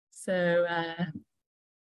So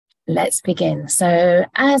let's begin. So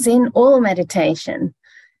as in all meditation,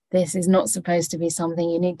 this is not supposed to be something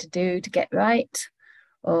you need to do to get right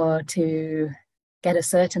or to get a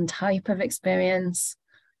certain type of experience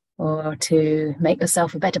or to make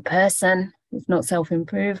yourself a better person. It's not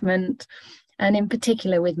self-improvement. And in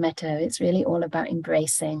particular with Metta, it's really all about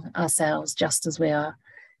embracing ourselves just as we are.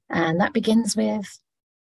 And that begins with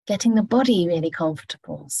getting the body really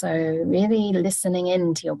comfortable. So really listening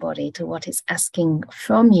into your body, to what it's asking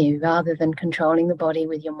from you, rather than controlling the body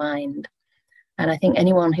with your mind. And I think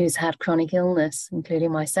anyone who's had chronic illness,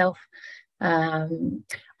 including myself,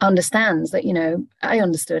 understands that, I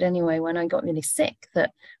understood anyway when I got really sick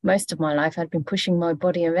that most of my life I'd been pushing my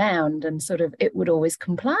body around and sort of it would always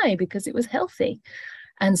comply because it was healthy.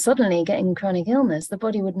 And suddenly getting chronic illness, the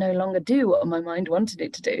body would no longer do what my mind wanted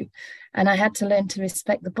it to do. And I had to learn to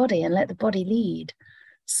respect the body and let the body lead.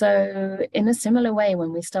 So in a similar way,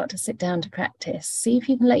 when we start to sit down to practice, see if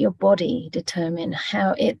you can let your body determine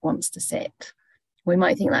how it wants to sit. We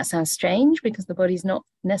might think that sounds strange because the body's not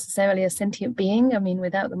necessarily a sentient being. I mean,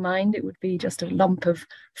 without the mind, it would be just a lump of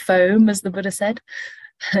foam, as the Buddha said,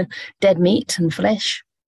 dead meat and flesh,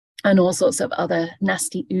 and all sorts of other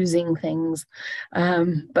nasty oozing things.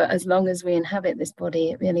 But as long as we inhabit this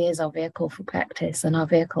body, it really is our vehicle for practice and our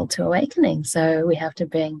vehicle to awakening. So we have to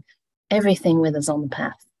bring everything with us on the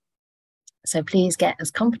path. So please get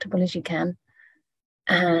as comfortable as you can.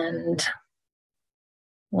 And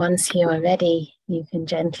once you are ready, you can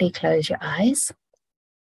gently close your eyes.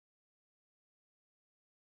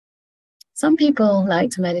 Some people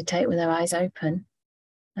like to meditate with their eyes open.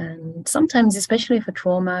 And sometimes, especially if a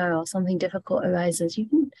trauma or something difficult arises, you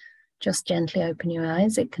can just gently open your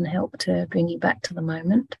eyes. It can help to bring you back to the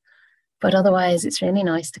moment. But otherwise, it's really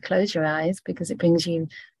nice to close your eyes because it brings you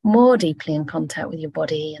more deeply in contact with your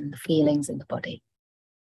body and the feelings in the body.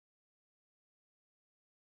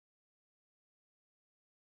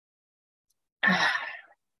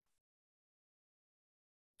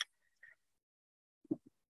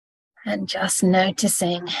 And just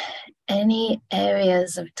noticing any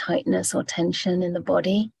areas of tightness or tension in the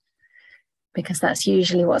body, because that's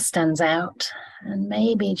usually what stands out, and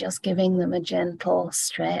maybe just giving them a gentle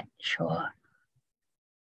stretch, or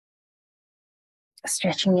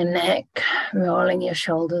stretching your neck, rolling your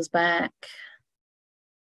shoulders back.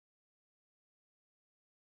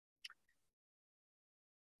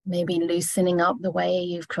 Maybe loosening up the way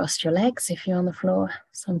you've crossed your legs if you're on the floor.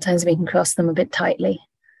 Sometimes we can cross them a bit tightly,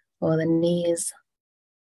 or the knees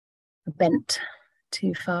are bent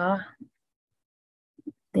too far.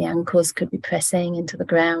 The ankles could be pressing into the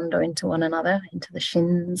ground or into one another, into the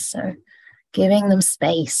shins. So giving them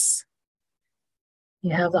space.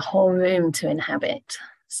 You have the whole room to inhabit.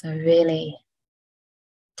 So really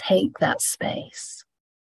take that space.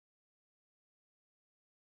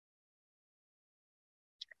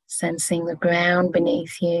 Sensing the ground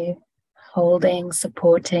beneath you, holding,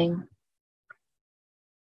 supporting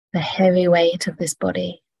the heavy weight of this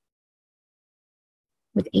body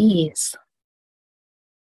with ease.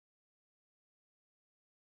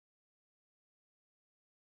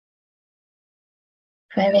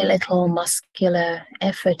 Very little muscular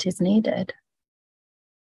effort is needed.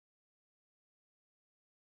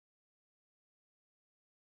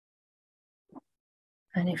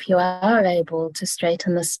 And if you are able to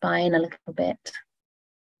straighten the spine a little bit,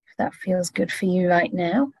 if that feels good for you right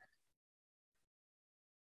now,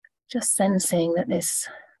 just sensing that this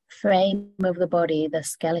frame of the body, the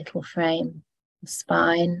skeletal frame, the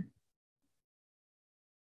spine,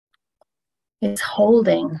 is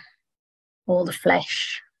holding all the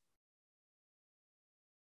flesh,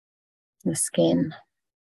 the skin,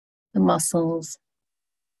 the muscles,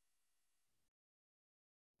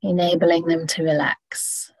 enabling them to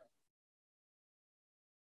relax.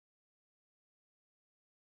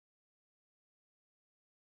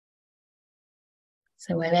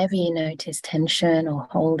 So wherever you notice tension or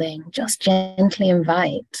holding, just gently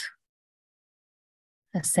invite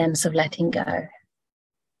a sense of letting go.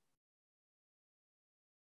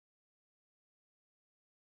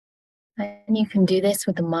 And you can do this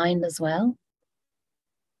with the mind as well.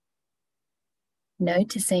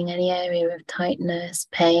 Noticing any area of tightness,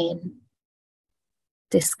 pain,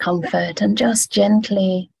 discomfort, and just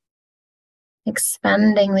gently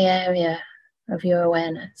expanding the area of your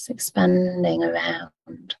awareness, expanding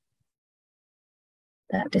around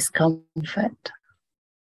that discomfort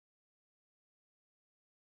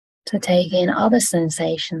to take in other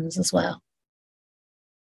sensations as well.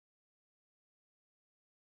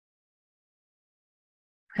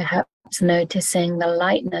 Perhaps noticing the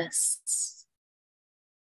lightness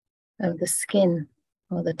of the skin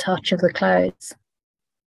or the touch of the clothes.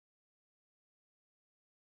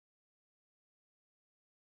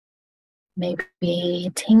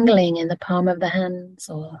 Maybe tingling in the palm of the hands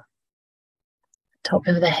or top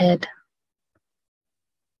of the head.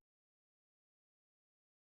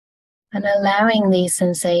 And allowing these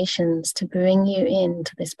sensations to bring you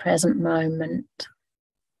into this present moment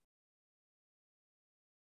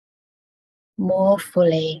more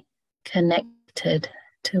fully connected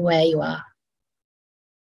to where you are.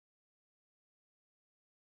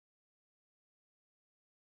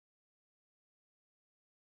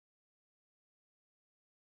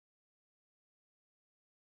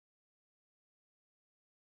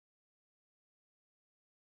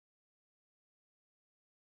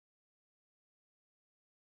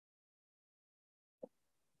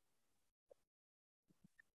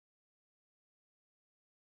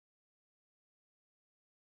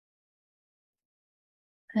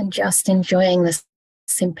 And just enjoying the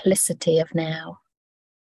simplicity of now.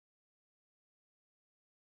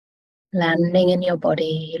 Landing in your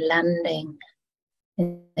body, landing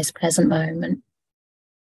in this present moment.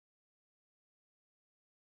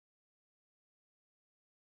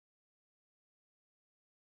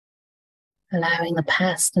 Allowing the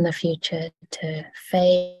past and the future to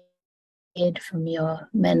fade from your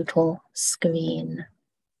mental screen.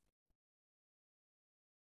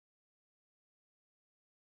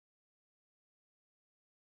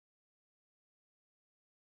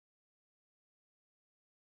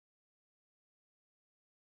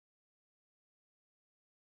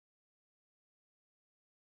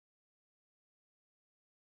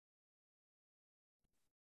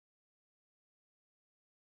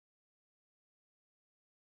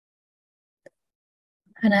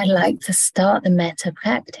 And I'd like to start the metta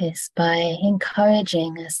practice by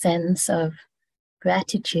encouraging a sense of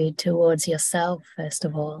gratitude towards yourself, first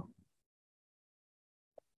of all,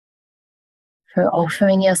 for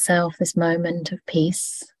offering yourself this moment of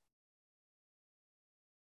peace,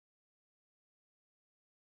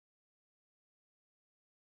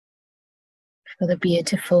 for the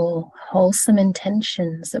beautiful, wholesome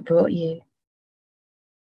intentions that brought you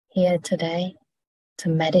here today to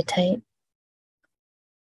meditate,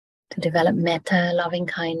 to develop metta, loving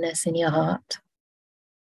kindness in your heart,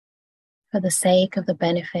 for the sake of the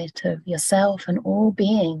benefit of yourself and all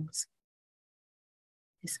beings,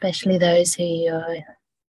 especially those who you're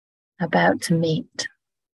about to meet.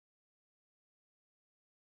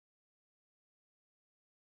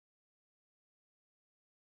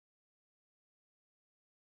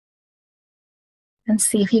 And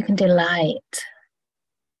see if you can delight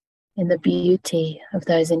in the beauty of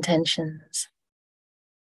those intentions.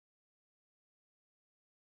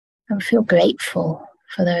 And feel grateful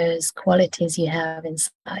for those qualities you have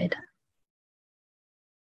inside.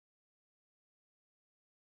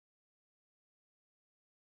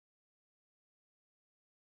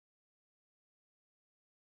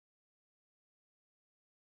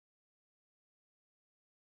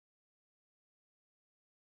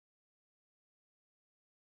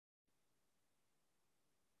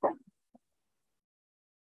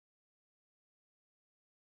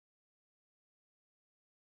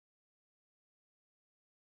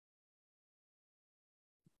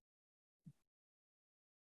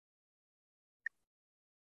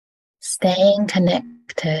 Staying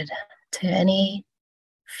connected to any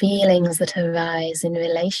feelings that arise in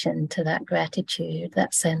relation to that gratitude,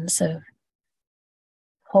 that sense of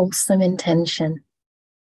wholesome intention.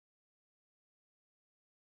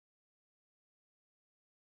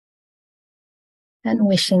 And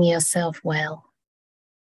wishing yourself well.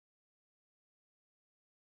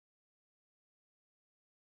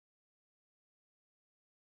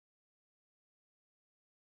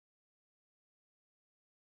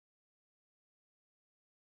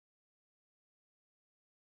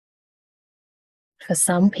 For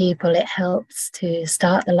some people, it helps to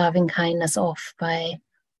start the loving kindness off by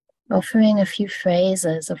offering a few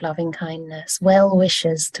phrases of loving kindness, well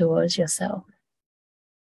wishes towards yourself.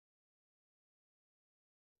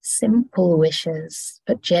 Simple wishes,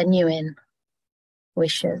 but genuine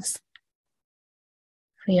wishes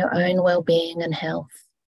for your own well-being and health.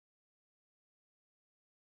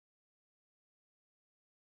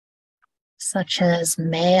 Such as,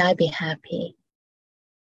 may I be happy.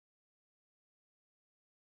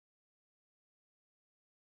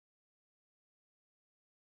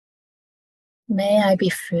 May I be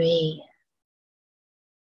free.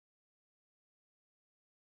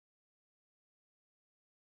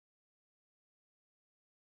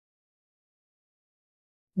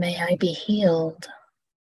 May I be healed.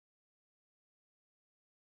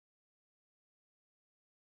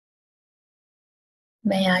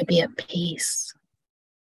 May I be at peace.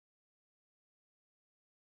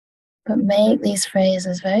 But make these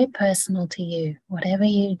phrases very personal to you, whatever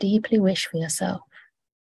you deeply wish for yourself.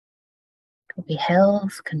 It could be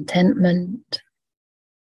health, contentment,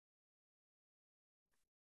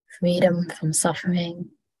 freedom from suffering,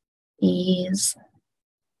 ease.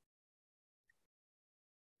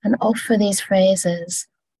 And offer these phrases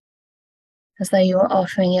as though you are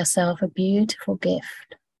offering yourself a beautiful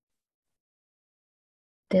gift,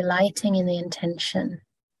 delighting in the intention,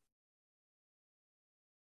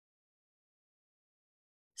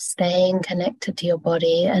 staying connected to your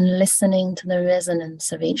body and listening to the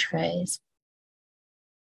resonance of each phrase,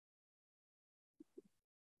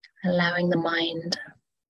 allowing the mind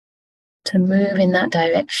to move in that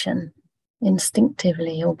direction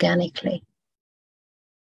instinctively, organically,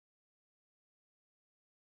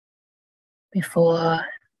 before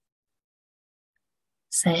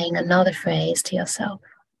saying another phrase to yourself.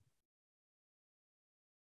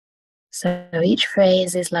 So each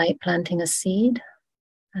phrase is like planting a seed,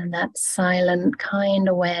 and that silent, kind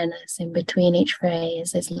awareness in between each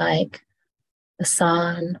phrase is like the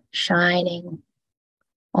sun shining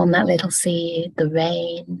on that little seed, the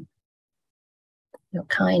rain, your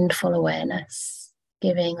kindful awareness,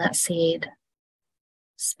 giving that seed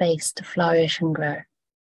space to flourish and grow.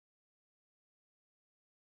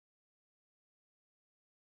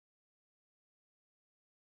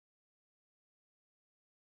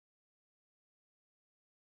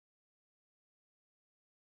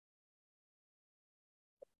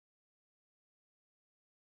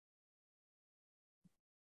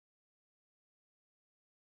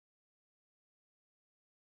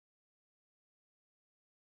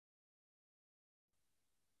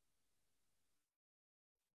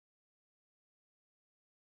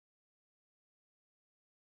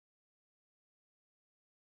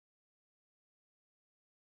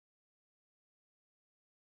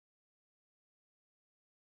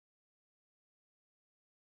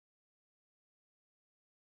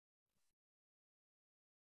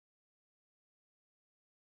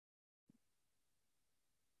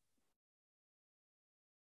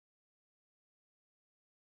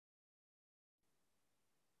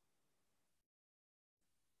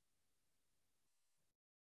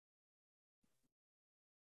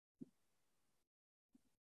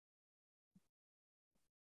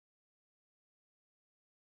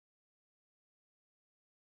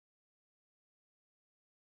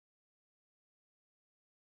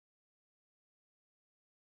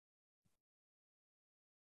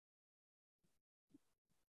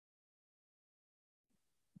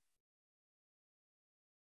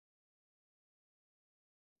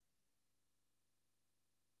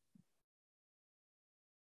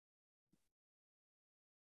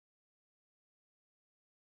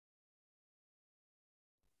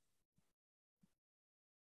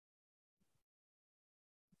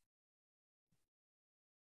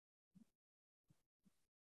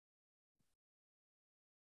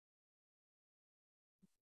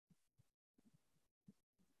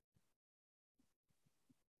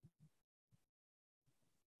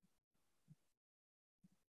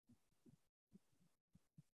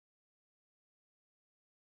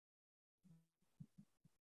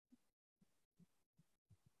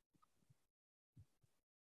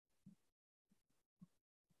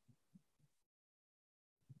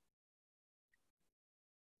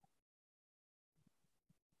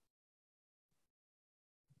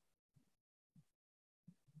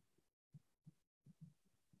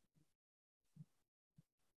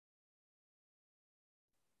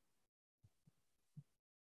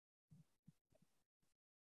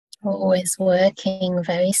 Always working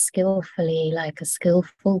very skillfully, like a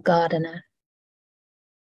skillful gardener,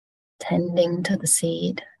 tending to the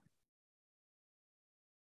seed.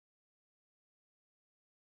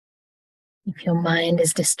 If your mind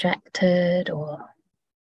is distracted or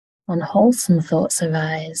unwholesome thoughts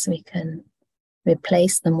arise, we can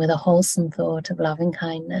replace them with a wholesome thought of loving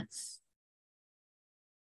kindness.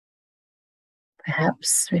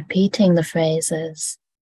 Perhaps repeating the phrases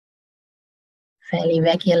fairly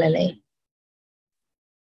regularly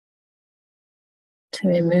to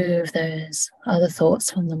remove those other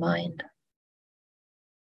thoughts from the mind.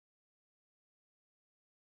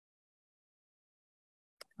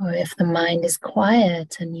 Or if the mind is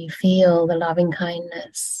quiet and you feel the loving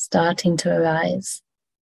kindness starting to arise,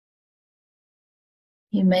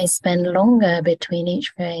 you may spend longer between each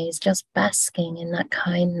phrase just basking in that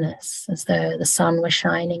kindness as though the sun were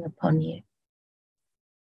shining upon you,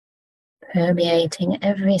 permeating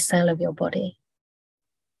every cell of your body.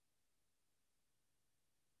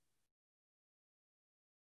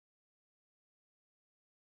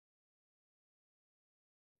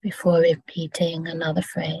 before repeating another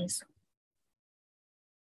phrase.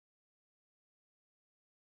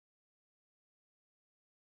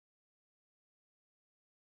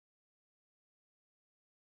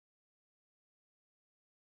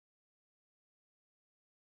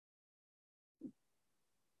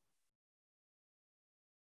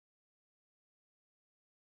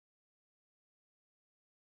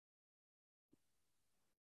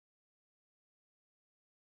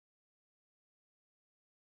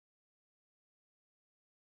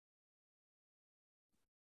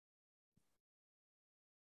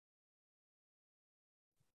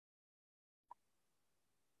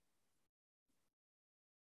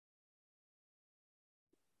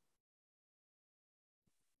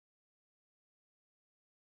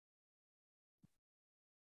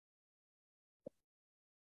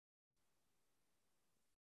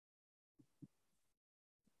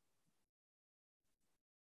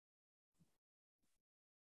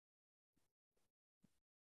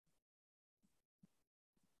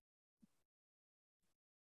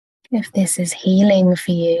 If this is healing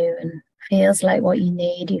for you and feels like what you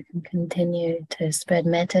need, you can continue to spread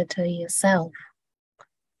metta to yourself.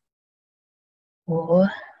 Or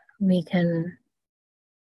we can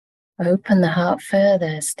open the heart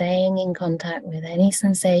further, staying in contact with any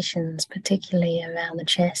sensations, particularly around the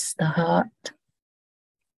chest, the heart,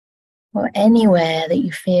 or anywhere that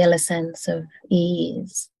you feel a sense of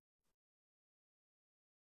ease.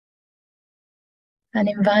 And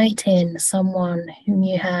invite in someone whom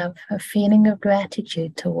you have a feeling of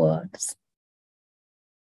gratitude towards.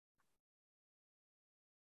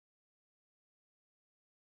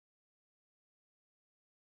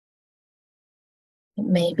 It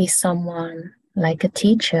may be someone like a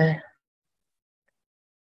teacher,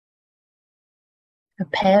 a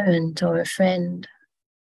parent, or a friend.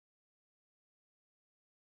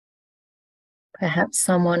 Perhaps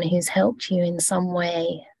someone who's helped you in some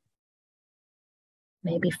way,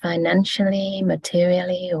 maybe financially,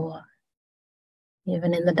 materially, or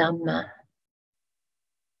even in the Dhamma.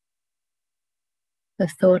 The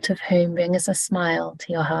thought of whom brings a smile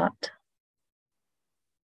to your heart.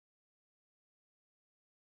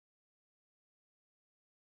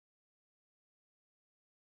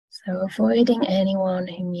 So avoiding anyone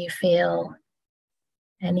whom you feel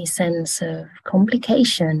any sense of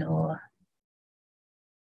complication or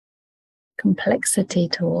complexity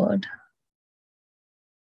toward.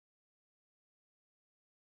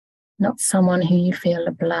 Not someone who you feel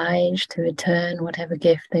obliged to return whatever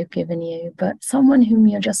gift they've given you, but someone whom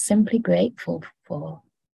you're just simply grateful for.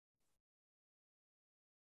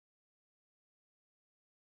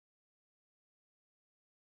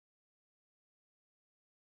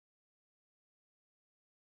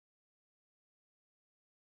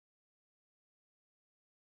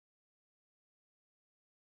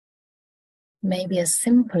 Maybe as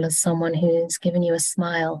simple as someone who's given you a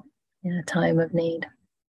smile in a time of need.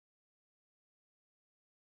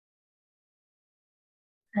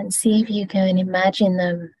 And see if you can imagine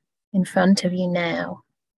them in front of you now.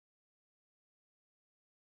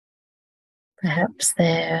 Perhaps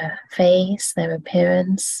their face, their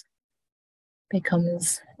appearance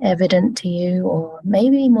becomes evident to you, or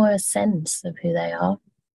maybe more a sense of who they are,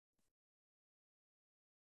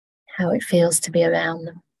 how it feels to be around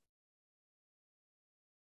them.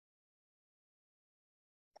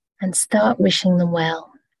 And start wishing them well.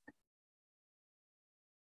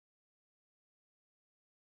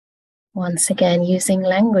 Once again, using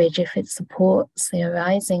language if it supports the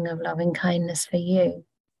arising of loving kindness for you.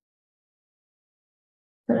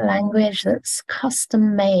 The language that's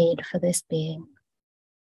custom made for this being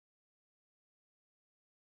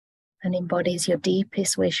and embodies your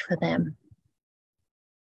deepest wish for them.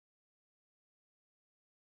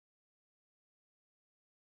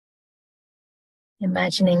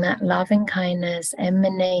 Imagining that loving kindness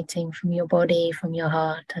emanating from your body, from your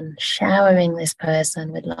heart, and showering this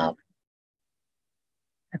person with love,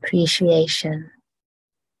 appreciation,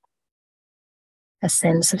 a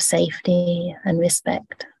sense of safety and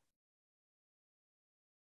respect.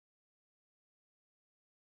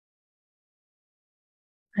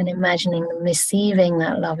 And imagining them receiving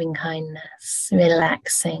that loving kindness,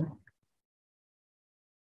 relaxing,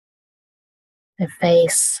 their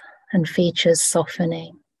face and features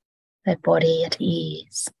softening, their body at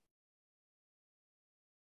ease.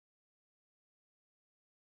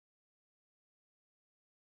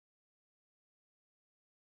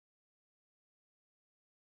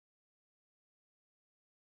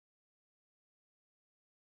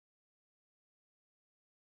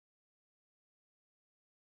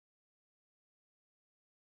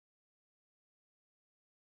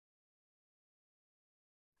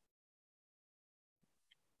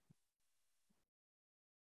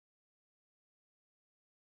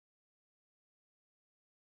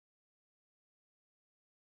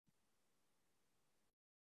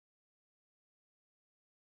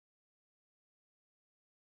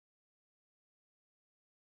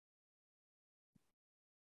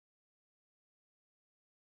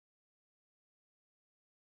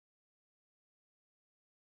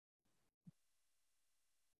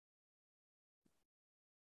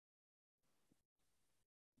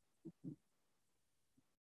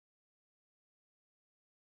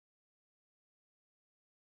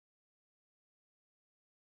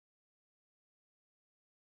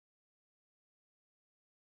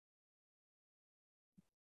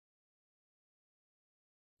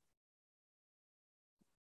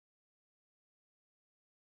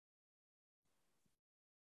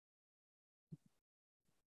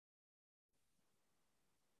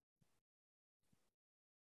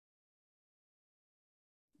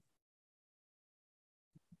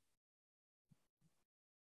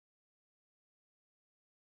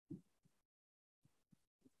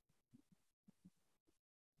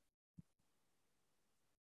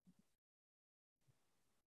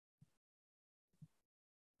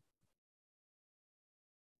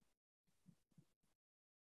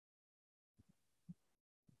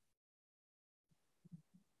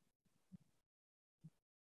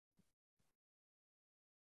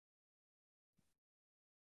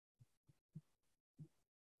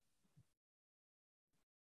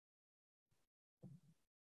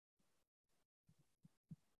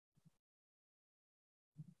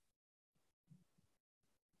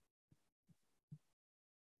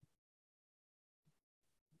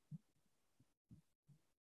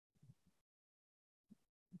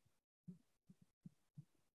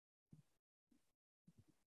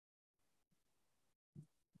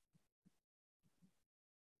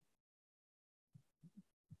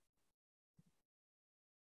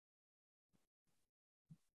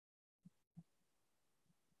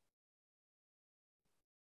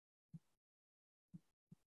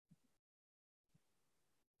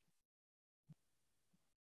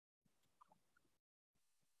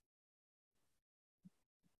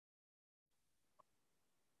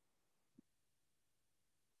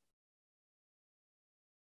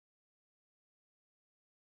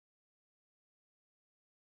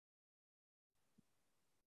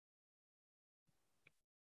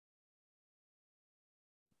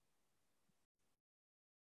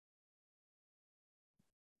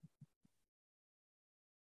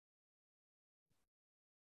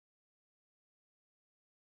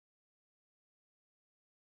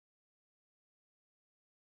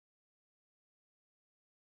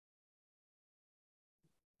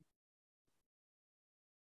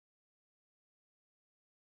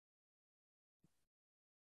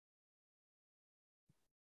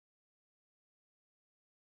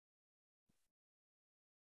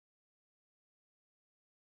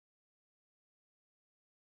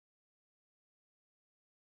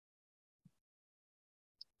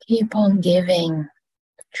 Keep on giving,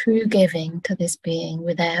 true giving to this being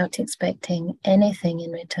without expecting anything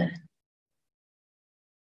in return.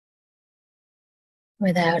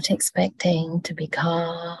 Without expecting to be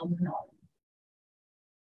calm,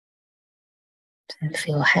 to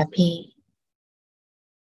feel happy,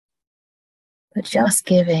 but just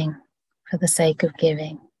giving for the sake of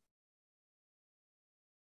giving,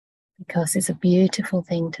 because it's a beautiful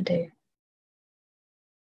thing to do.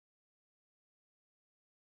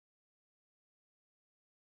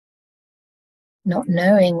 Not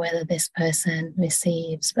knowing whether this person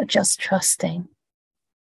receives, but just trusting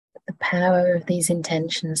the power of these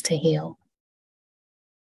intentions to heal.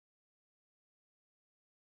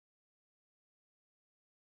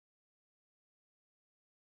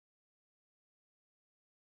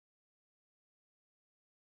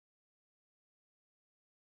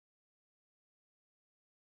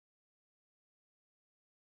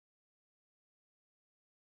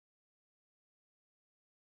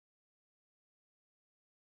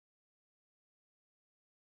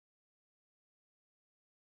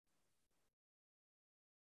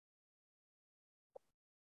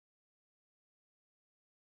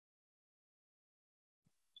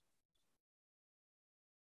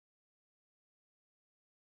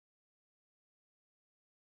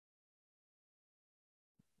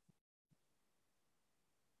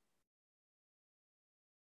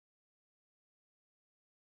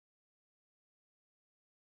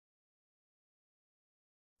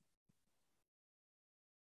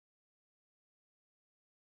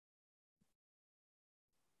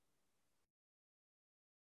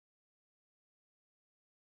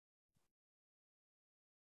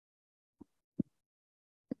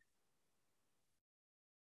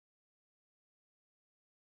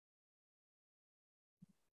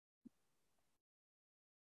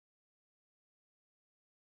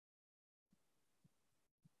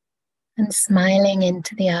 And smiling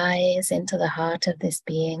into the eyes, into the heart of this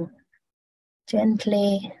being,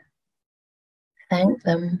 gently thank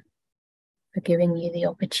them for giving you the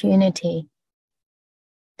opportunity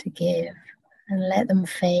to give, and let them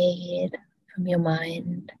fade from your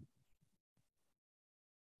mind.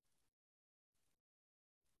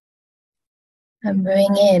 And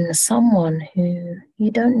bring in someone who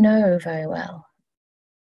you don't know very well.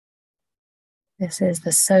 This is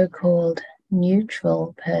the so-called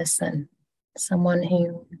neutral person, someone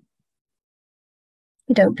who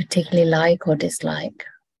you don't particularly like or dislike.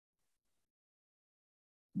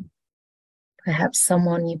 Perhaps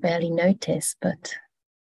someone you barely notice, but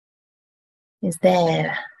is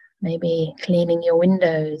there, maybe cleaning your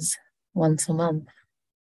windows once a month.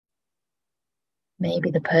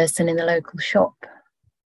 Maybe the person in the local shop,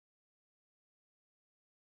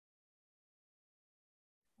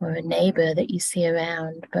 or a neighbor that you see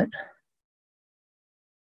around, but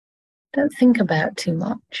don't think about too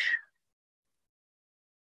much.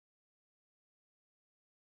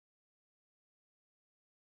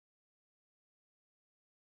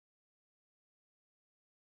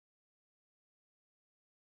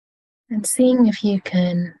 And seeing if you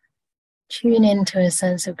can tune into a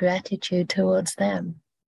sense of gratitude towards them.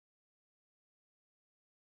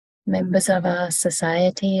 Members of our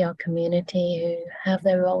society, our community, who have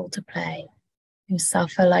their role to play, who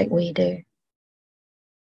suffer like we do,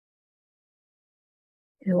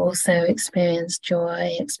 who also experience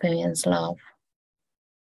joy, experience love.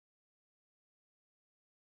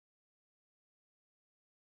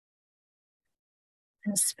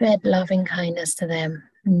 And spread loving kindness to them,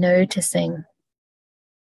 noticing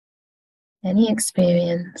any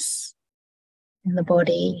experience in the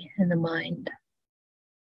body and the mind.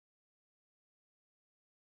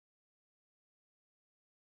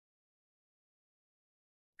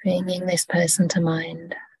 Bringing this person to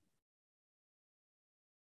mind.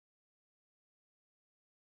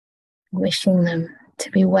 Wishing them to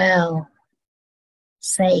be well,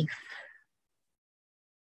 safe,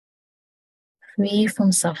 free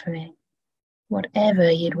from suffering,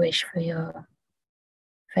 whatever you'd wish for your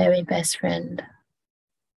very best friend.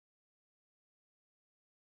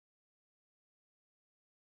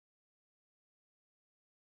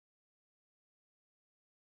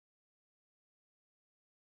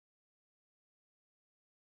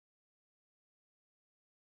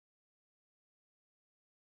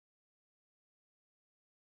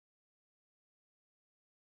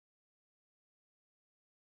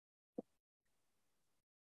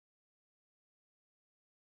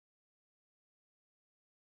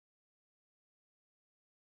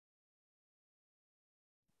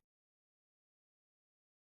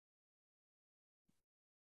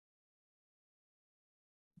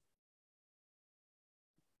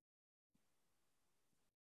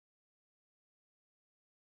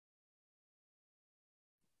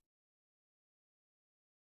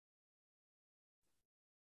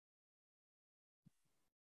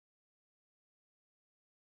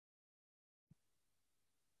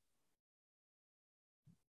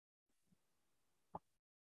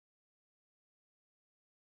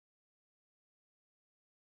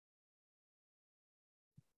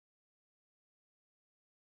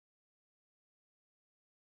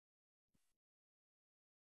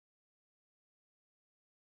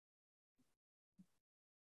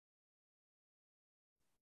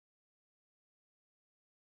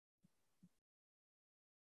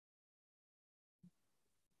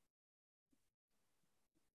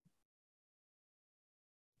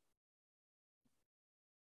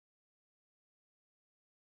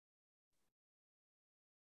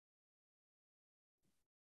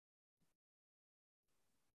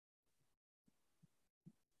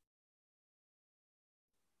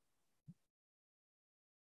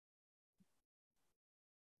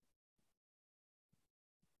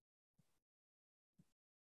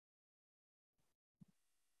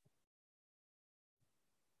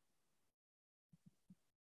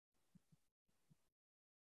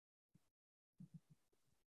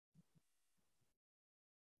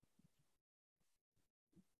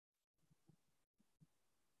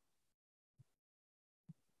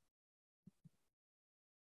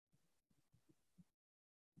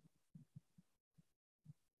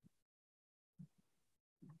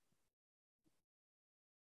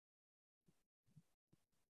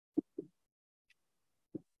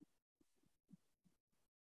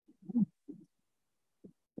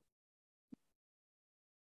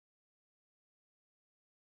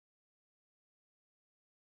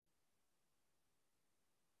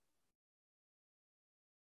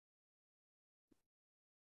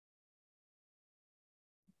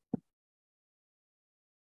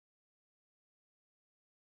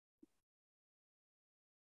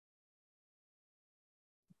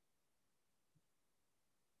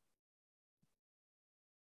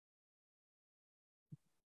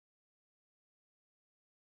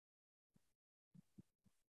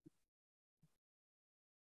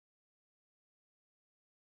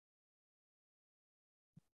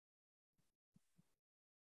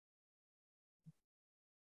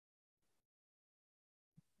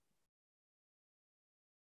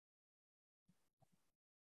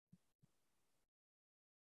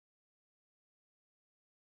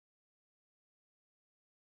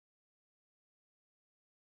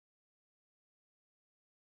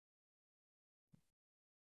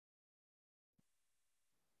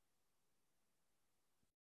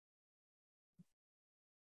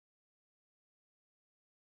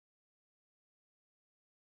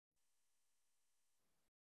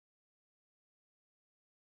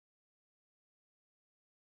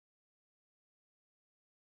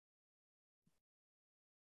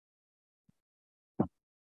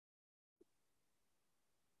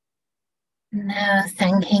 Now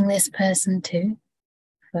thanking this person too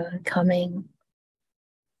for coming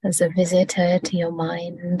as a visitor to your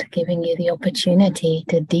mind, giving you the opportunity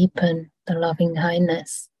to deepen the loving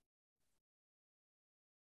kindness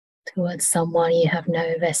towards someone you have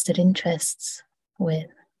no vested interests with.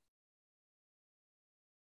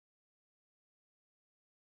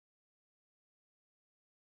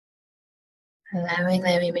 Allowing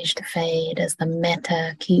their image to fade as the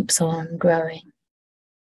metta keeps on growing.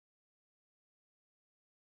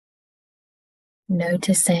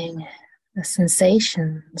 Noticing the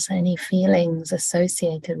sensations, any feelings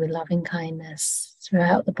associated with loving kindness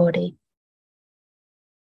throughout the body.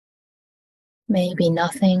 Maybe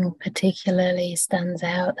nothing particularly stands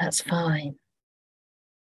out, that's fine.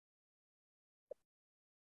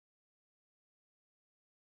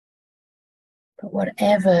 But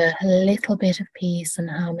whatever little bit of peace and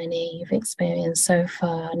harmony you've experienced so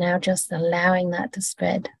far, now just allowing that to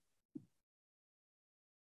spread.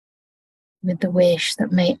 With the wish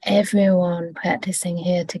that may everyone practicing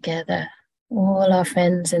here together, all our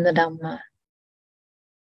friends in the Dhamma,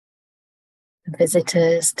 the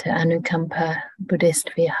visitors to Anukampa Buddhist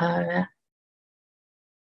Vihara,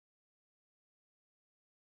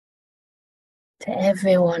 to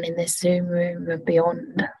everyone in this Zoom room and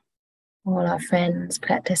beyond, all our friends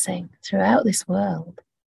practicing throughout this world.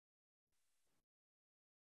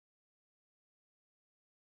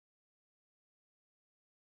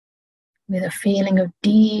 With a feeling of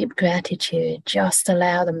deep gratitude, just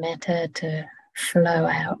allow the metta to flow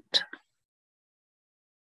out.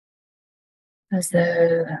 As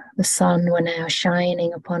though the sun were now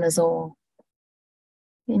shining upon us all,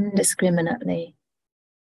 indiscriminately,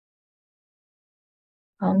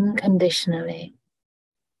 unconditionally.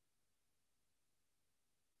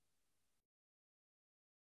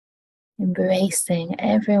 Embracing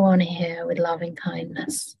everyone here with loving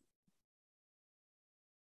kindness.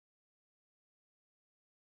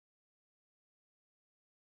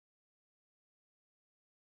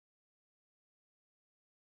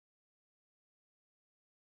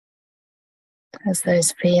 As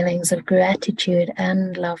those feelings of gratitude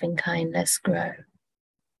and loving kindness grow.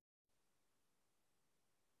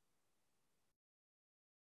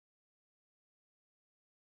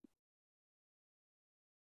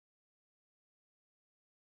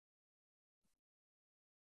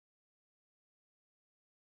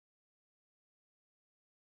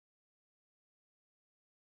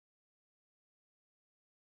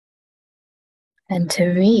 And to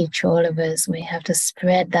reach all of us, we have to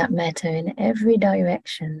spread that metta in every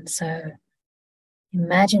direction. So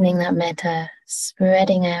imagining that metta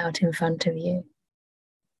spreading out in front of you.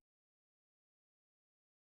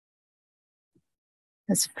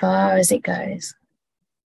 As far as it goes.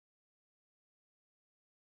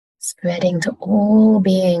 Spreading to all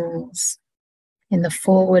beings in the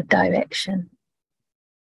forward direction.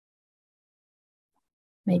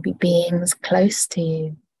 Maybe beings close to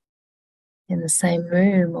you, in the same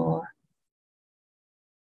room or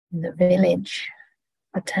in the village,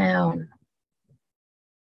 the town.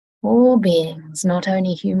 All beings, not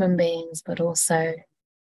only human beings, but also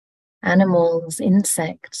animals,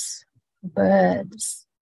 insects, birds.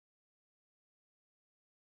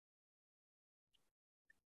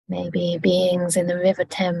 Maybe beings in the River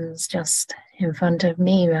Thames just in front of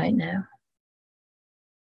me right now.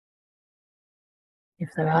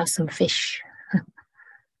 If there are some fish,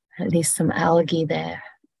 at least some algae there.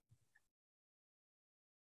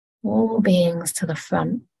 All beings to the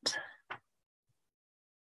front.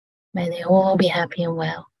 May they all be happy and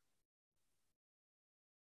well.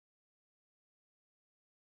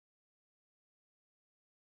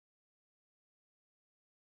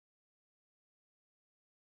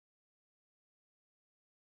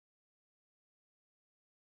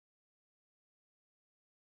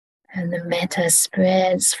 And the metta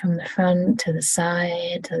spreads from the front to the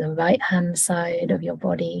side, to the right-hand side of your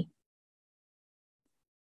body.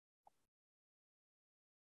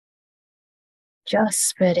 Just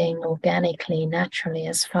spreading organically, naturally,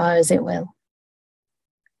 as far as it will.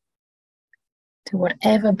 To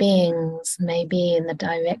whatever beings may be in the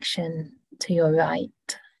direction to your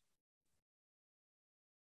right.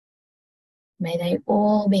 May they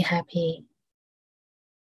all be happy,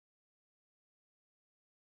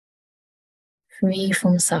 free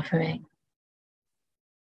from suffering.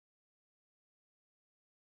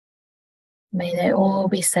 May they all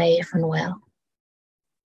be safe and well.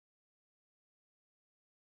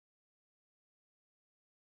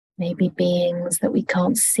 Maybe beings that we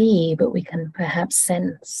can't see, but we can perhaps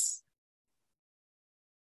sense.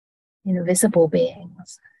 Invisible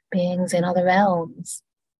beings, beings in other realms.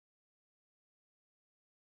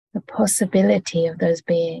 The possibility of those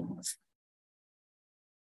beings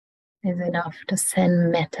is enough to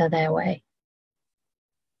send metta their way.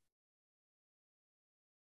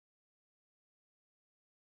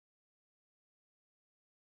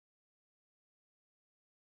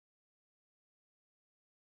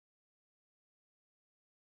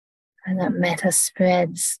 And that metta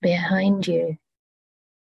spreads behind you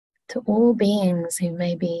to all beings who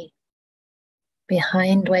may be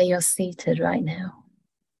behind where you're seated right now.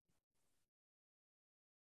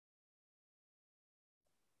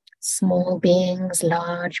 Small beings,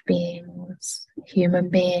 large beings, human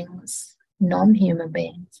beings, non-human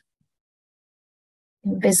beings,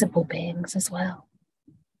 invisible beings as well.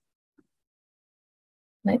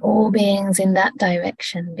 May all beings in that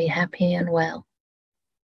direction be happy and well.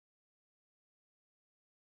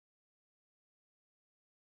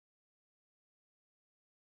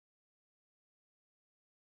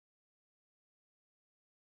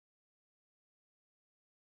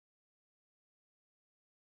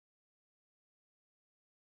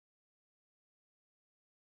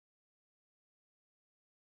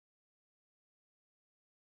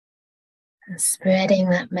 And spreading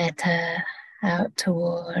that metta out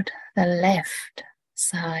toward the left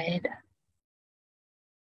side.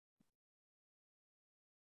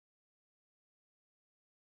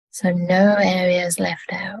 So no areas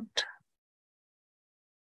left out.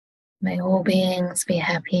 May all beings be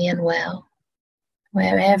happy and well,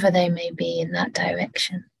 wherever they may be in that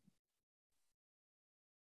direction.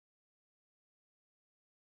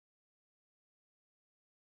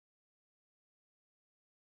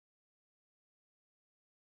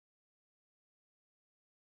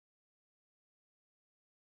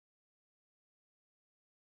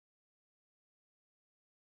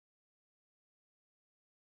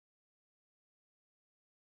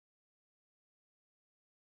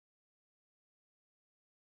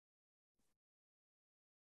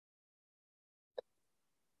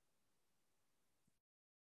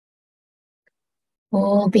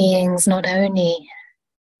 All beings not only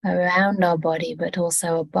around our body, but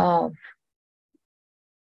also above,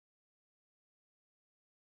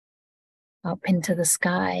 up into the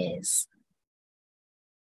skies.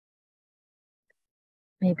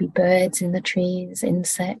 Maybe birds in the trees,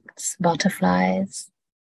 insects, butterflies.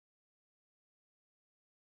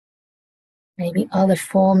 Maybe other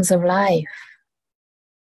forms of life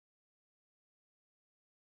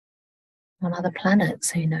on other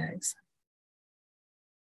planets, who knows?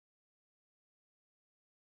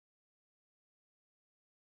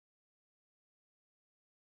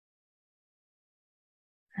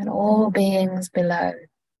 And all beings below,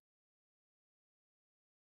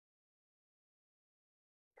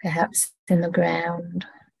 perhaps in the ground,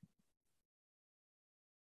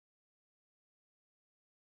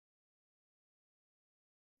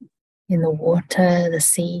 in the water, the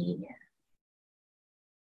sea,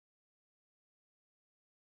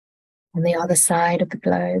 on the other side of the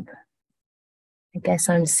globe. I guess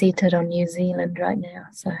I'm seated on New Zealand right now,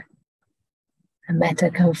 so a metta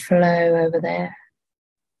can flow over there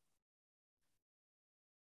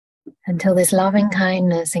until this loving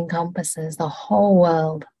kindness encompasses the whole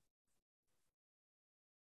world.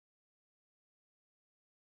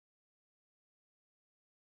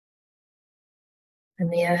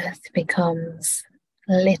 And the earth becomes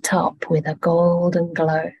lit up with a golden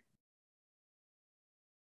glow.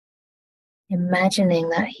 Imagining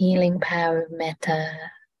that healing power of metta,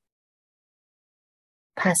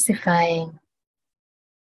 pacifying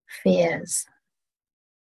fears,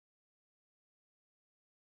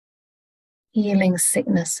 healing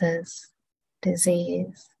sicknesses,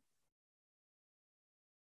 disease,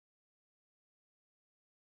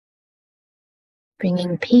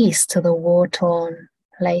 bringing peace to the war-torn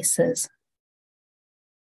places,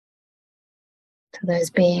 to those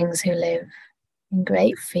beings who live in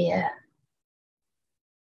great fear.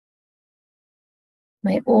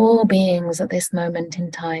 May all beings at this moment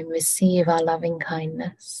in time receive our loving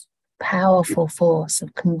kindness, powerful force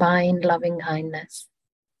of combined loving kindness,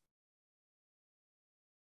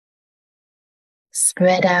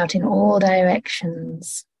 spread out in all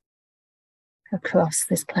directions across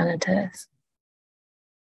this planet Earth,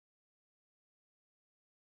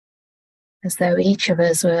 as though each of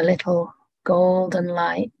us were a little golden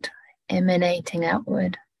light emanating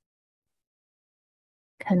outward,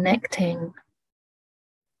 connecting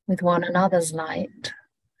with one another's light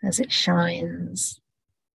as it shines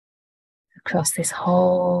across this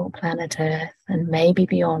whole planet Earth and maybe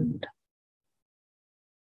beyond.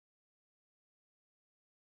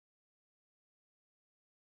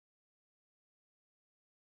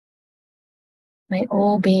 May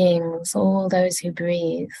all beings, all those who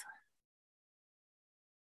breathe,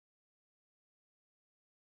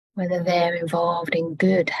 whether they're involved in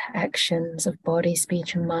good actions of body,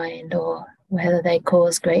 speech, and mind, or whether they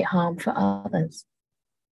cause great harm for others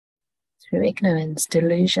through ignorance,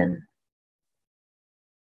 delusion.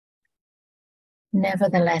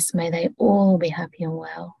 Nevertheless, may they all be happy and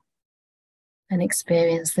well and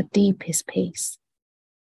experience the deepest peace,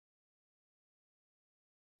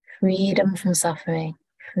 freedom from suffering,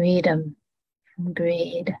 freedom from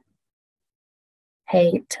greed,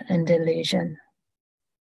 hate, and delusion.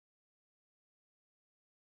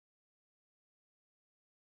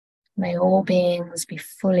 May all beings be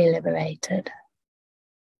fully liberated,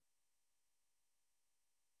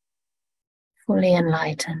 fully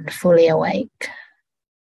enlightened, fully awake.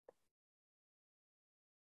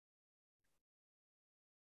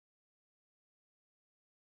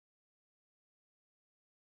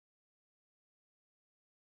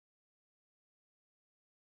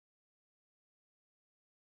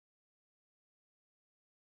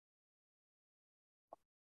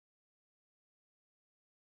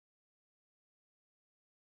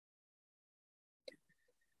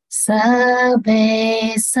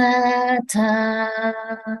 Sabbe sata,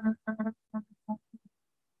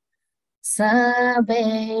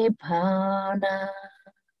 sabbe pauna,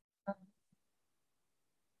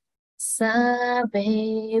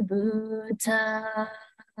 sabbe bhuta,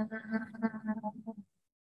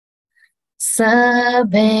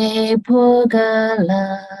 sabbe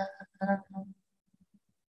pugala,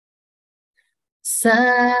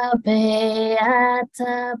 sabbe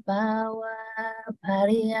atabawa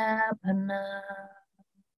pariyapana,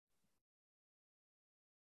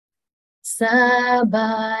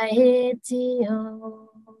 sabaitio,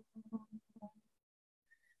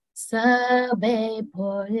 sabbe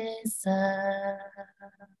porisa,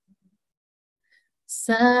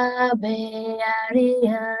 sabbe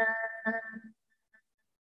ariya,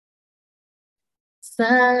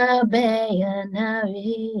 sabbe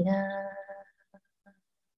anariya,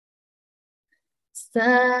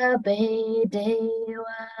 sabbe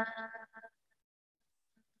deva,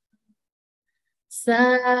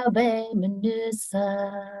 sabbe manusa,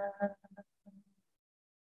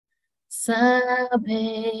 sabbe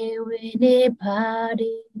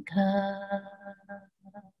vinipadika,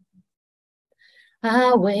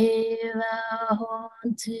 aweva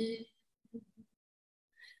hontu,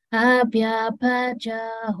 abhyapaja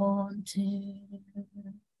hontu,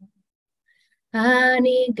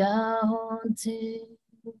 aniga hontu,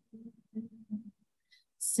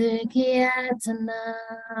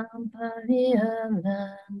 Sukhiyatanam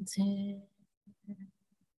pariharantu,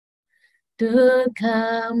 dukkha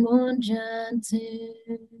munjantu,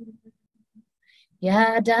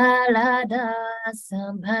 yadalada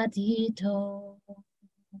sampatito,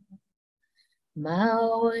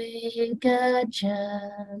 mawe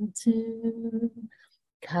gajantu,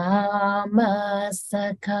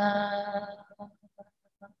 kamasaka.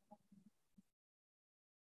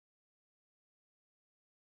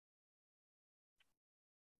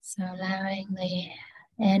 So allowing the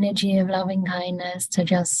energy of loving kindness to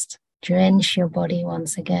just drench your body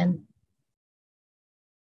once again,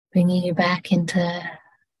 bringing you back into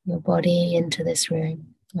your body, into this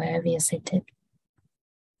room, wherever you're seated.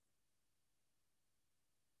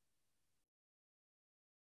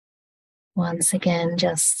 Once again,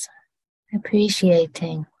 just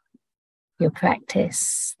appreciating your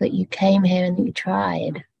practice, that you came here and that you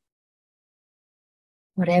tried.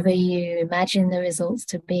 Whatever you imagine the results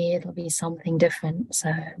to be, it'll be something different.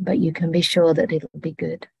 But you can be sure that it'll be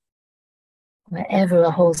good. Wherever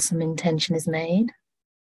a wholesome intention is made,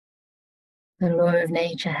 the law of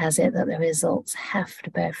nature has it that the results have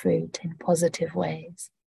to bear fruit in positive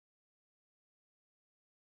ways.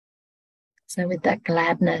 So with that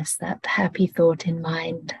gladness, that happy thought in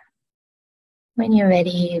mind, when you're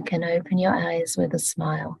ready, you can open your eyes with a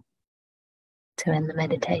smile to end the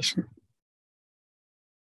meditation.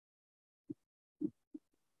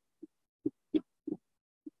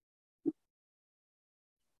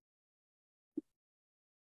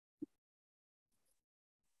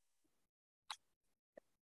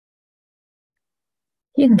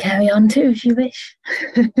 You can carry on too if you wish.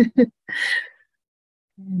 Good.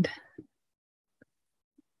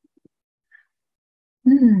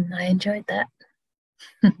 I enjoyed that.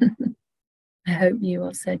 I hope you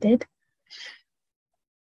also did.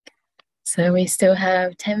 So we still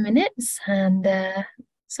have 10 minutes and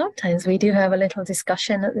sometimes we do have a little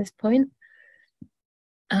discussion at this point.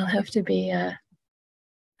 I'll have to be a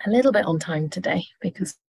little bit on time today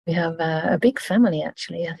because we have a big family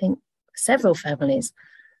actually. I think several families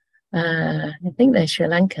I think they're Sri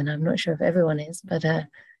Lankan. I'm not sure if everyone is, but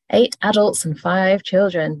 8 adults and 5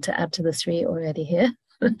 children to add to the 3 already here.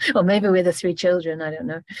 Or maybe we're the 3 children, I don't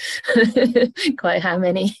know quite how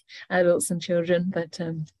many adults and children, but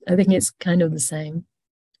I think it's kind of the same.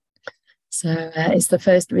 So it's the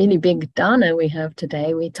first really big dana we have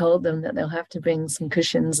today. We told them that they'll have to bring some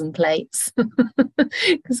cushions and plates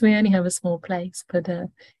because we only have a small place. But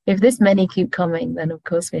if this many keep coming, then of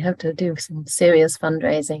course we have to do some serious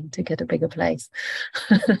fundraising to get a bigger place.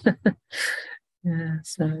 Yeah,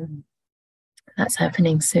 so that's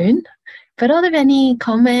happening soon. But are there any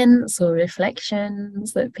comments or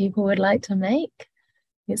reflections that people would like to make?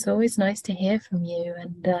 It's always nice to hear from you,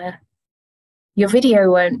 and your video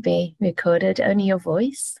won't be recorded, only your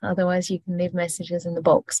voice. Otherwise, you can leave messages in the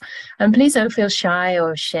box. And please don't feel shy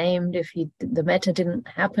or ashamed if the metta didn't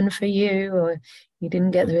happen for you or you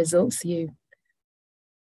didn't get the results you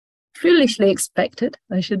foolishly expected,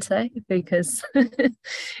 I should say, because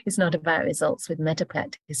it's not about results with metta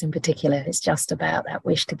practice in particular. It's just about that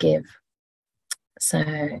wish to give. So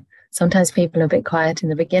sometimes people are a bit quiet in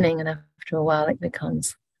the beginning, and after a while it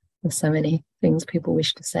becomes, there's so many things people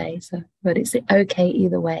wish to say. So, but it's okay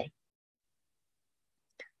either way.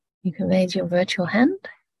 You can raise your virtual hand if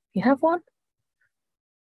you have one,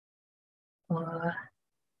 or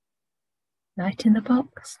write in the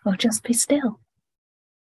box, or just be still.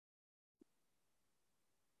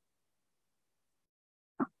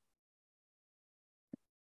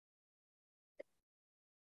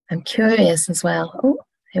 I'm curious as well. Oh,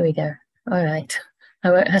 here we go. All right.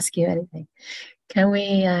 I won't ask you anything. Can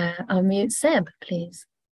we unmute Seb, please?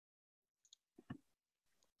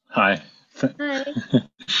 Hi. Hi.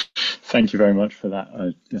 Thank you very much for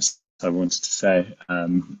that. I wanted to say,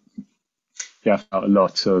 yeah, I felt a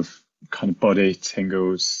lot of kind of body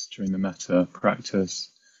tingles during the metta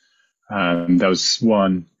practice. There was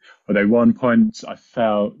one point I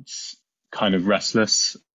felt kind of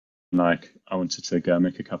restless, like I wanted to go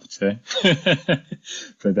make a cup of tea,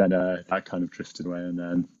 but then that kind of drifted away, and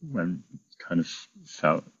then when kind of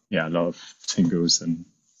felt, yeah, a lot of tingles and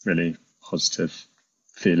really positive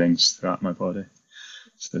feelings throughout my body.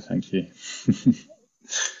 So thank you.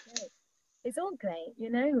 It's all great, you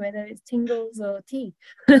know, whether it's tingles or tea.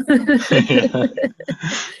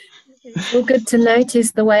 It's all good to notice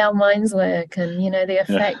the way our minds work and, you know, the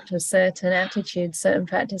effect of certain attitudes, certain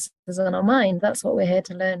practices on our mind. That's what we're here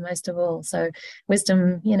to learn most of all. So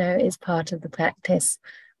wisdom, you know, is part of the practice,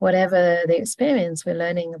 whatever the experience we're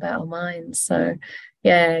learning about our minds. So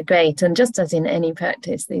yeah, great. And just as in any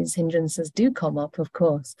practice, these hindrances do come up, of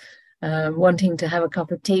course. Wanting to have a cup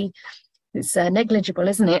of tea, it's negligible,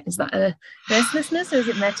 isn't it? Is that a restlessness, or is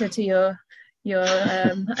it metta to your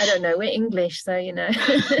I don't know, we're English, so you know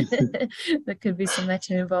there could be some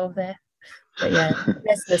metta involved there. But yeah,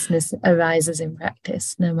 restlessness arises in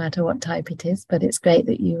practice no matter what type it is. But it's great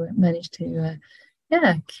that you managed to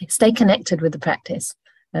stay connected with the practice.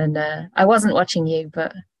 And I wasn't watching you,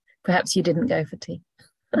 but perhaps you didn't go for tea.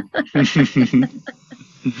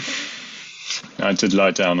 I did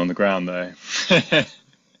lie down on the ground though. Yeah,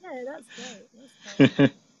 that's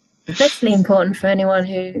great. Especially important for anyone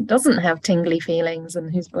who doesn't have tingly feelings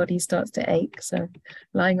and whose body starts to ache. So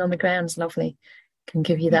lying on the ground is lovely. Can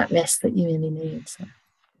give you that rest that you really need. So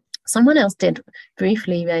someone else did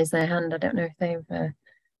briefly raise their hand. I don't know if they've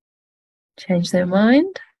changed their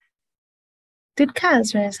mind. Did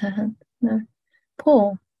Kaz raise her hand? No.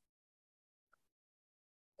 Paul.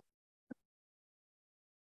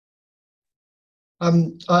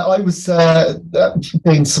 I was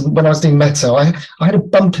doing when I was doing metta. I had a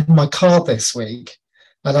bump in my car this week,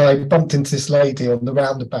 and I bumped into this lady on the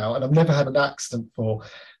roundabout, and I've never had an accident before.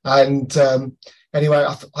 And anyway,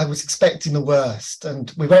 I was expecting the worst,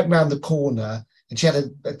 and we went round the corner, and she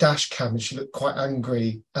had a dash cam, and she looked quite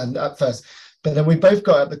angry. And at first, but then we both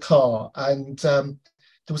got out of the car, and there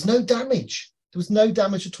was no damage. There was no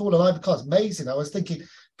damage at all on either car. It's amazing. I was thinking,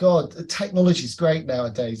 God, the technology is great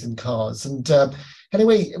nowadays in cars. And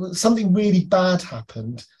anyway, something really bad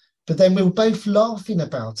happened, but then we were both laughing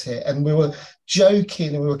about it, and we were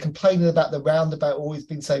joking, and we were complaining about the roundabout always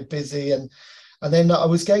being so busy. And then I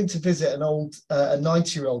was going to visit an old, a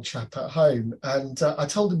 90-year-old chap at home, and I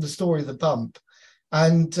told him the story of the bump,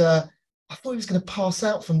 and I thought he was going to pass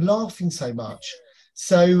out from laughing so much.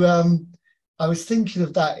 So I was thinking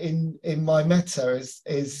of that in my metta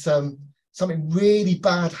is something really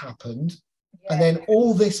bad happened, and then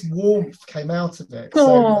all this warmth came out of it.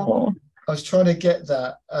 So I was trying to get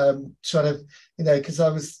that, trying to, you know, because I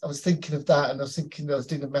was thinking of that, and I was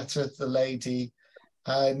doing a metta of the lady,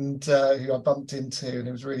 and who I bumped into, and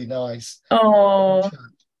it was really nice. Oh,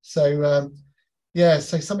 so Yeah,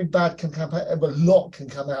 so something bad can come out, a lot can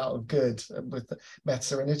come out of good with the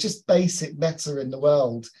metta, and it's just basic metta in the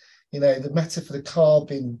world. The metta for the car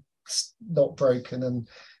being not broken, and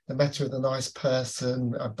the metta of the nice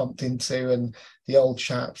person I bumped into, and the old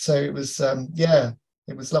chap. So it was, yeah,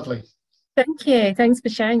 it was lovely. Thank you. Thanks for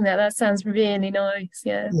sharing that. That sounds really nice.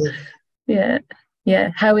 Yeah. Yeah. Yeah.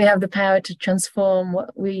 Yeah. How we have the power to transform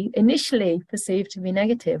what we initially perceive to be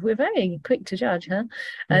negative. We're very quick to judge, huh?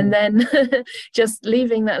 And Mm. then just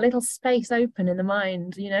leaving that little space open in the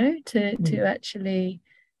mind, to Mm. actually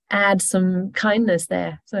add some kindness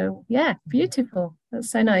there. So yeah, beautiful. That's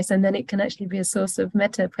so nice. And then it can actually be a source of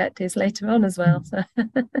metta practice later on as well. So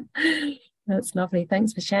that's lovely.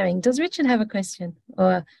 Thanks for sharing. Does Richard have a question?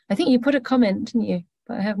 Or I think you put a comment, didn't you?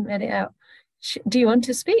 But I haven't read it out. Do you want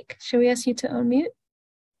to speak? Shall we ask you to unmute?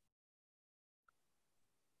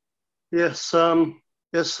 Yes, sort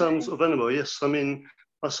of animal. Yes, I mean,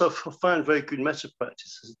 myself, I find very good metta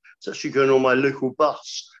practices. It's actually going on my local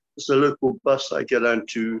bus. There's a local bus that I get on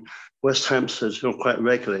to West Hampstead quite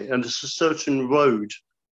regularly, and there's a certain road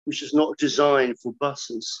which is not designed for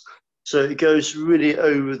buses. So it goes really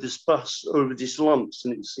over these lumps,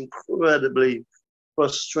 and it's incredibly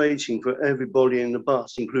frustrating for everybody in the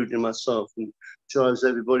bus, including myself, and drives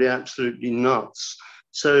everybody absolutely nuts.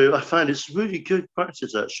 So I find it's really good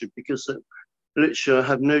practice actually, because literally I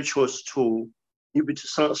have no choice at all. Either to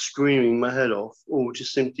start screaming my head off, or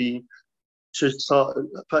just simply to start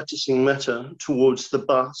practicing metta towards the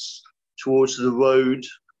bus, towards the road,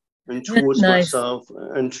 and towards Nice. myself,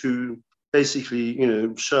 and to basically,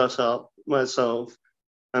 shut up myself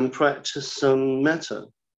and practice some metta.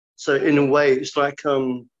 So in a way, it's like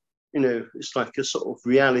it's like a sort of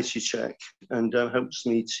reality check, and helps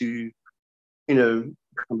me to,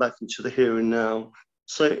 come back into the here and now.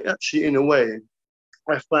 So actually, in a way,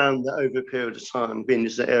 I found that over a period of time, being in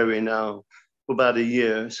this area now for about a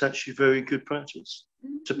year, it's actually very good practice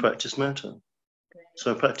to practice metta.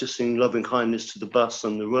 So practicing loving kindness to the bus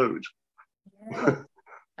and the road. Yeah.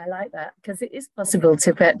 I like that, because it is possible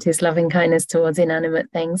to practice loving kindness towards inanimate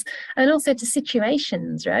things and also to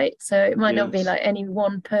situations, right? So it might not be like any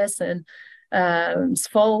one person's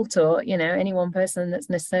fault, or any one person that's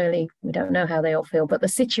necessarily, we don't know how they all feel, but the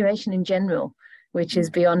situation in general, which is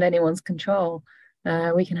beyond anyone's control.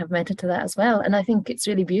 We can have metta to that as well. And I think it's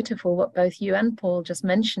really beautiful what both you and Paul just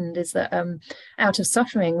mentioned, is that out of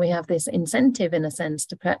suffering, we have this incentive, in a sense,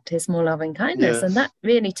 to practice more loving kindness. Yes. And that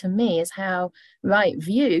really, to me, is how right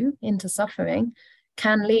view into suffering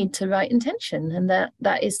can lead to right intention. And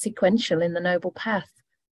that is sequential in the noble path.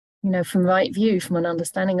 From right view, from an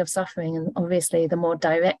understanding of suffering. And obviously, the more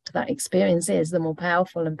direct that experience is, the more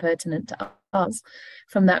powerful and pertinent to us.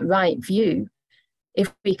 From that right view,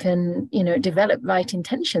 if we can, develop right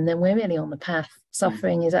intention, then we're really on the path.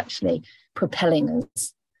 Suffering is actually propelling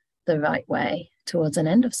us the right way towards an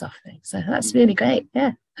end of suffering. So that's really great.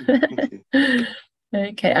 Yeah.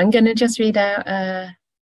 Okay, I'm going to just read out,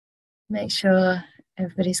 make sure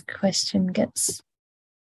everybody's question gets.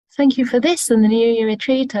 Thank you for this and the New Year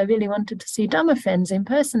retreat. I really wanted to see Dhamma friends in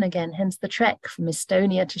person again, hence the trek from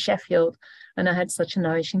Estonia to Sheffield. And I had such a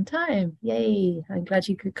nourishing time. Yay. I'm glad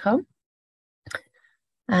you could come.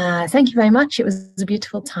 Thank you very much. It was a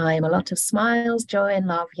beautiful time. A lot of smiles, joy and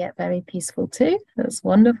love, yet very peaceful too. That's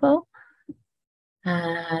wonderful.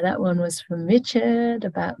 That one was from Richard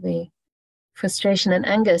about the frustration and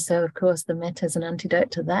anger. So, of course, the metta is an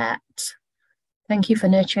antidote to that. Thank you for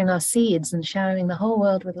nurturing our seeds and showering the whole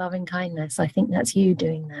world with loving kindness. I think that's you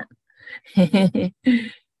doing that.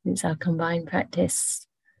 It's our combined practice.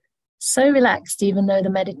 So relaxed, even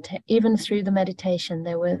through the meditation,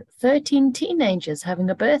 there were 13 teenagers having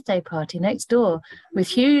a birthday party next door with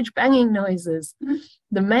huge banging noises.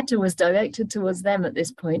 The metta was directed towards them at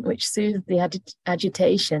this point, which soothed the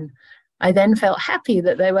agitation. I then felt happy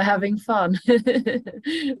that they were having fun.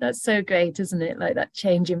 That's so great, isn't it? Like that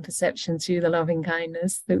change in perception through the loving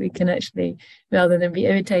kindness, that we can actually, rather than be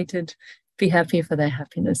irritated, be happy for their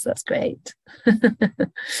happiness. That's great.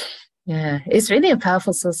 Yeah, it's really a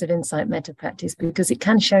powerful source of insight, metta practice, because it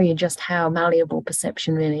can show you just how malleable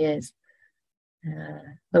perception really is.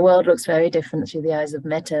 The world looks very different through the eyes of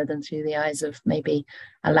metta than through the eyes of maybe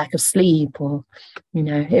a lack of sleep or,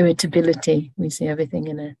 irritability. We see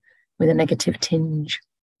everything with a negative tinge.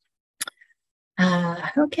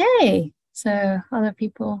 Okay, so other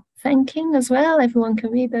people thanking as well. Everyone can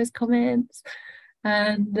read those comments.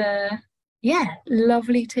 And yeah,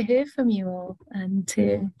 lovely to hear from you all and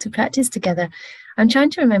to practice together. I'm trying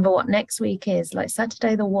to remember what next week is, like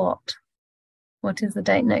Saturday the what? What is the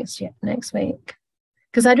date next week?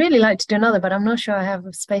 Because I'd really like to do another, but I'm not sure I have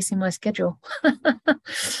space in my schedule.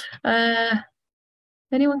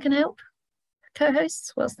 Anyone can help?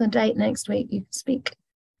 Co-hosts, what's the date next week? You can speak.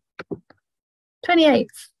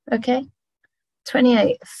 28th, okay.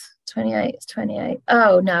 28th.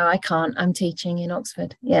 Oh, no, I can't. I'm teaching in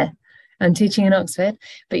Oxford. Yeah, I'm teaching in Oxford,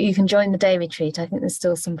 but you can join the day retreat. I think there's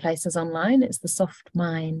still some places online. It's the soft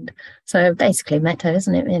mind. So basically Metta,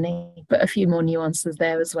 isn't it, really? But a few more nuances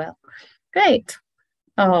there as well. Great.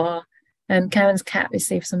 Oh, and Karen's cat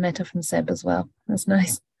received some Metta from Seb as well. That's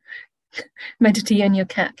nice. Metta to you and your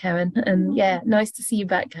cat, Karen. And yeah, nice to see you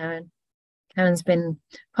back, Karen. Karen's been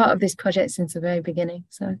part of this project since the very beginning.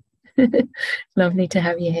 So lovely to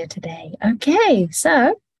have you here today. Okay,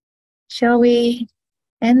 so shall we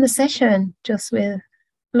end the session just with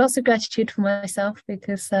lots of gratitude for myself,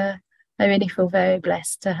 because I really feel very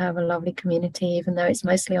blessed to have a lovely community, even though it's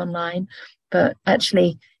mostly online. But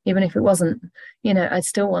actually, even if it wasn't, you know, I'd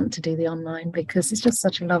still want to do the online, because it's just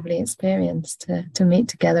such a lovely experience to meet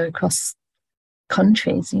together across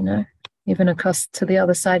countries, you know, even across to the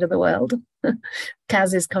other side of the world.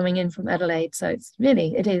 Kaz is coming in from Adelaide, so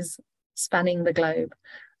it is spanning the globe.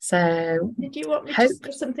 So did you want me to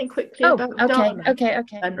say something quickly about Dharma? Okay.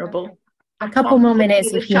 Venerable. A couple more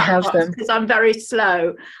minutes if you have them, because I'm very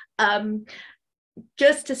slow.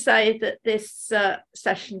 Just to say that this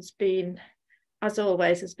session's been, as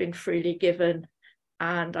always, has been freely given,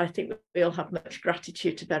 and I think we all have much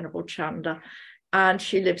gratitude to Venerable Chanda. And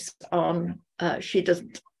she lives on, she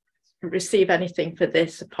doesn't receive anything for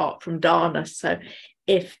this apart from dana. So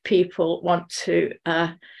if people want to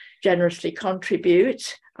generously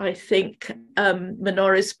contribute, I think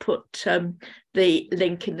Minori's put the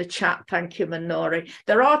link in the chat. Thank you, Minori.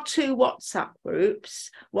 There are 2 WhatsApp groups,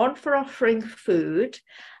 one for offering food,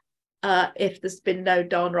 if there's been no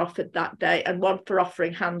dana offered that day, and one for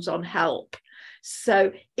offering hands-on help.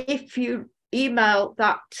 So if you email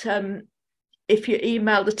that, if you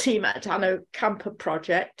email the team at Anno Camper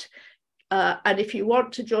Project, and if you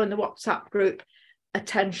want to join the WhatsApp group,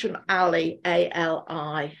 attention Ali,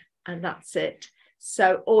 ALI, and that's it.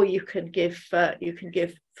 So, or you can give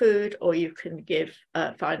food, or you can give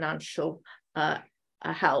financial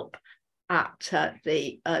help at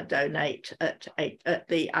the donate at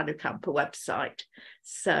the Anno Camper website.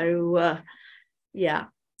 So yeah,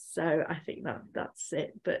 so I think that's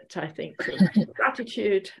it. But I think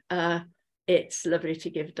gratitude. It's lovely to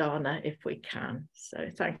give dana if we can. So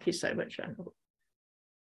thank you so much, Venerable.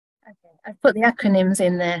 Okay, I've put the acronyms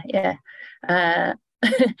in there, yeah.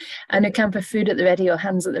 And a camper food at the ready or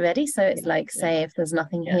hands at the ready. So it's like, say, if there's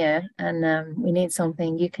nothing here and we need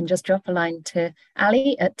something, you can just drop a line to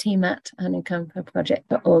Ali at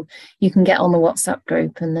team@anocamperproject.org. You can get on the WhatsApp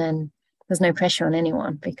group, and then there's no pressure on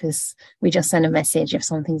anyone, because we just send a message if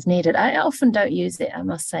something's needed. I often don't use it, I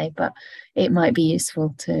must say, but it might be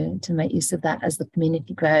useful to make use of that as the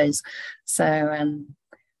community grows. So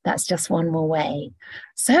that's just one more way.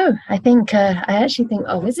 So I think I actually think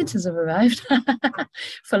our visitors have arrived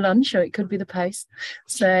for lunch, or it could be the post.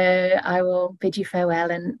 So I will bid you farewell,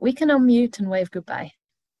 and we can unmute and wave goodbye.